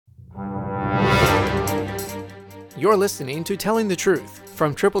You're listening to Telling the Truth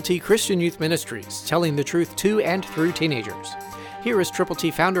from Triple T Christian Youth Ministries, telling the truth to and through teenagers. Here is Triple T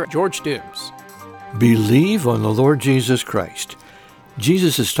founder George Dooms. Believe on the Lord Jesus Christ.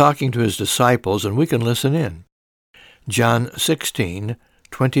 Jesus is talking to his disciples, and we can listen in. John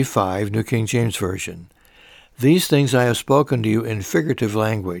 16:25, New King James Version. These things I have spoken to you in figurative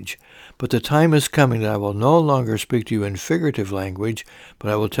language, but the time is coming that I will no longer speak to you in figurative language, but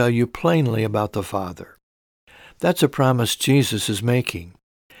I will tell you plainly about the Father. That's a promise Jesus is making,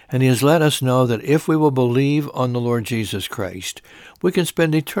 and he has let us know that if we will believe on the Lord Jesus Christ, we can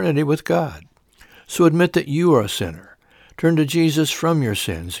spend eternity with God. So admit that you are a sinner. Turn to Jesus from your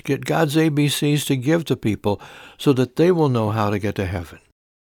sins. Get God's ABCs to give to people so that they will know how to get to heaven.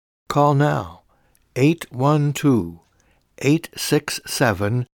 Call now,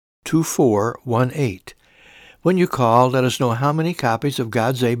 812-867-2418. When you call, let us know how many copies of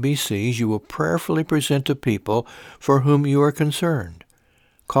God's ABCs you will prayerfully present to people for whom you are concerned.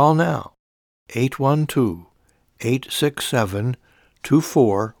 Call now,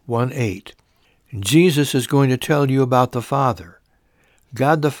 812-867-2418. Jesus is going to tell you about the Father.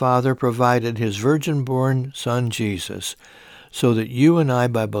 God the Father provided his virgin-born Son Jesus so that you and I,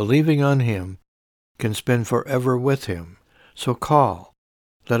 by believing on him, can spend forever with him. So call.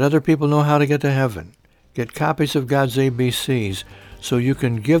 Let other people know how to get to heaven. Get copies of God's ABCs so you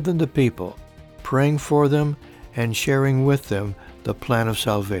can give them to people, praying for them and sharing with them the plan of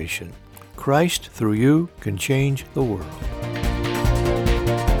salvation. Christ, through you, can change the world.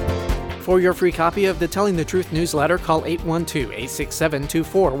 For your free copy of the Telling the Truth newsletter, call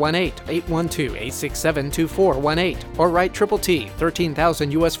 812-867-2418, 812-867-2418, or write Triple T,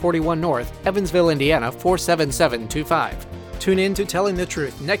 13,000 U.S. 41 North, Evansville, Indiana, 47725. Tune in to Telling the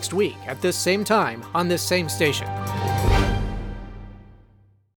Truth next week at this same time on this same station.